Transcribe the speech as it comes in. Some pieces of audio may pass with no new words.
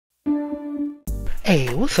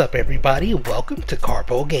Hey, what's up everybody? Welcome to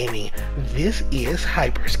Karpo Gaming. This is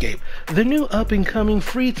Hyperscape, the new up-and-coming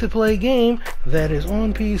free-to-play game that is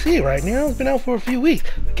on PC right now. It's been out for a few weeks.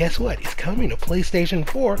 But guess what? It's coming to PlayStation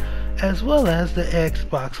 4 as well as the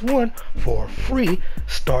Xbox One for free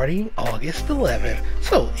starting August 11th.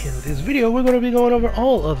 So in this video, we're going to be going over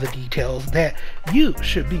all of the details that you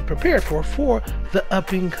should be prepared for the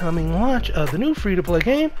up-and-coming launch of the new free-to-play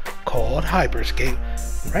game called Hyperscape.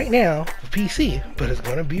 Right now for PC, but it's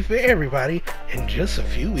going to be for everybody in just a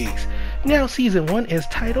few weeks. Now Season 1 is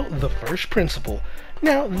titled The First Principle.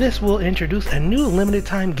 Now this will introduce a new limited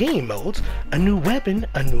time game modes, a new weapon,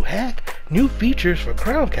 a new hack, new features for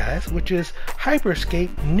Crowncast, which is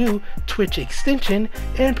Hyperscape new Twitch extension,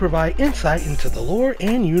 and provide insight into the lore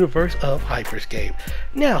and universe of Hyperscape.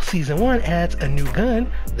 Now Season 1 adds a new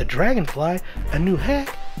gun, the Dragonfly, a new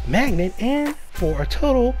hack, magnet, and for a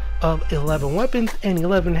total of 11 weapons and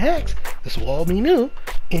 11 hacks. This will all be new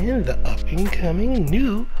in the up-and-coming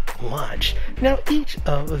new launch. Now each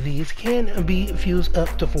of these can be fused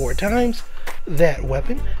up to 4 times that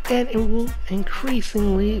weapon, and it will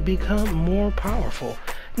increasingly become more powerful.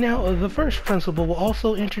 Now the first principle will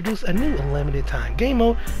also introduce a new limited time game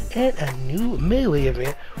mode and a new melee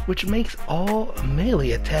event, which makes all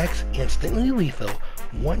melee attacks instantly lethal.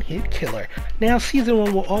 One-hit killer. Now Season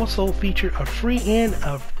 1 will also feature a free and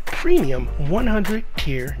a premium 100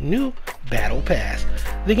 tier new battle pass.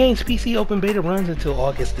 The game's PC open beta runs until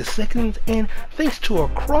August the 2nd, and thanks to a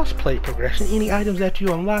cross-play progression, any items that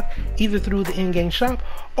you unlock either through the in-game shop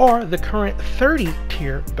or the current 30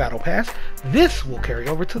 tier battle pass, this will carry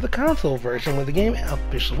over to the console version when the game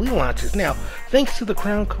officially launches. Now, thanks to the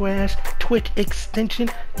Crowncast Twitch extension,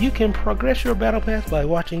 you can progress your battle pass by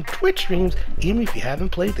watching Twitch streams even if you haven't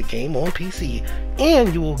played the game on PC.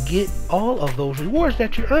 And you will get all of those rewards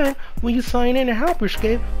that you earn when you sign in to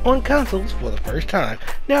Hyperscape on consoles for the first time.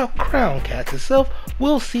 Now, Crowncast itself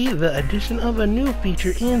will see the addition of a new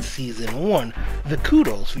feature in Season 1, the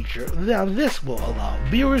Kudos feature. Now, this will allow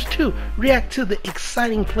viewers to react to the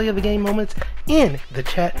exciting play of the game moments in the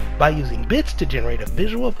chat by using bits to generate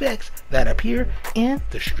visual effects that appear in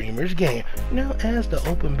the streamer's game. Now, as the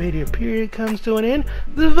open beta period comes to an end,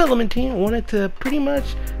 the development team wanted to pretty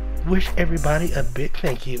much wish everybody a big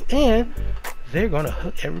thank you, and they're gonna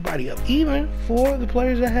hook everybody up, even for the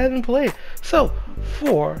players that haven't played. So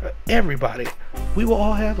for everybody, we will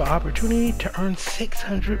all have an opportunity to earn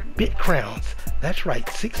 600 BITCROWNS. That's right,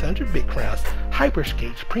 600 BITCROWNS,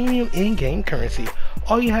 Hyperscape's premium in-game currency.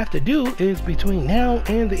 All you have to do is between now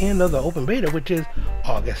and the end of the open beta, which is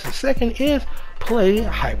August the 2nd, is play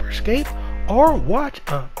Hyperscape or watch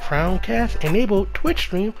a Crowncast enabled Twitch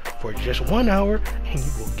stream for just 1 hour, and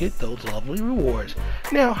you will get those lovely rewards.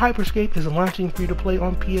 Now Hyperscape is launching free to play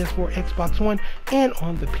on PS4, Xbox One, and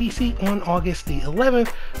on the PC on August the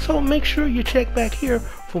 11th, so make sure you check back here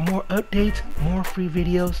for more updates, more free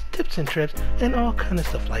videos, tips and tricks, and all kind of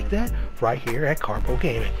stuff like that right here at Karpo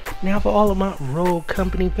Gaming. Now for all of my Rogue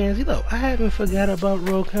Company fans, you know, I haven't forgot about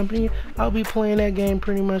Rogue Company. I'll be playing that game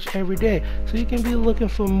pretty much every day, so you can be looking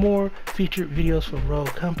for more featured videos from Rogue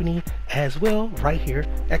Company as well right here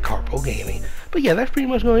at Karpo Gaming. But yeah, that's pretty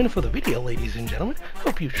much going in for the video, ladies and gentlemen.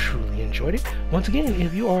 Hope you truly enjoyed it. Once again,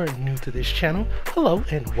 if you are new to this channel, hello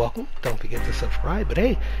and welcome. Don't forget to subscribe. But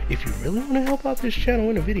hey, if you really want to help out this channel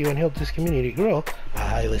in a video and help this community grow, I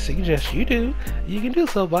highly suggest you do. You can do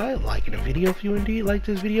so by liking the video if you indeed like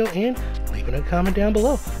this video, and leaving a comment down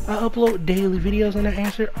below. I upload daily videos and I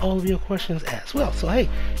answer all of your questions as well. So hey,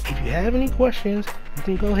 if you have any questions, you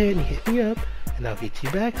can go ahead and hit me up, and I'll get to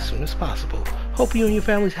you back as soon as possible. Hope you and your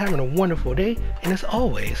family's having a wonderful day, and as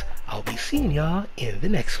always, I'll be seeing y'all in the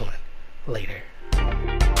next one. Later.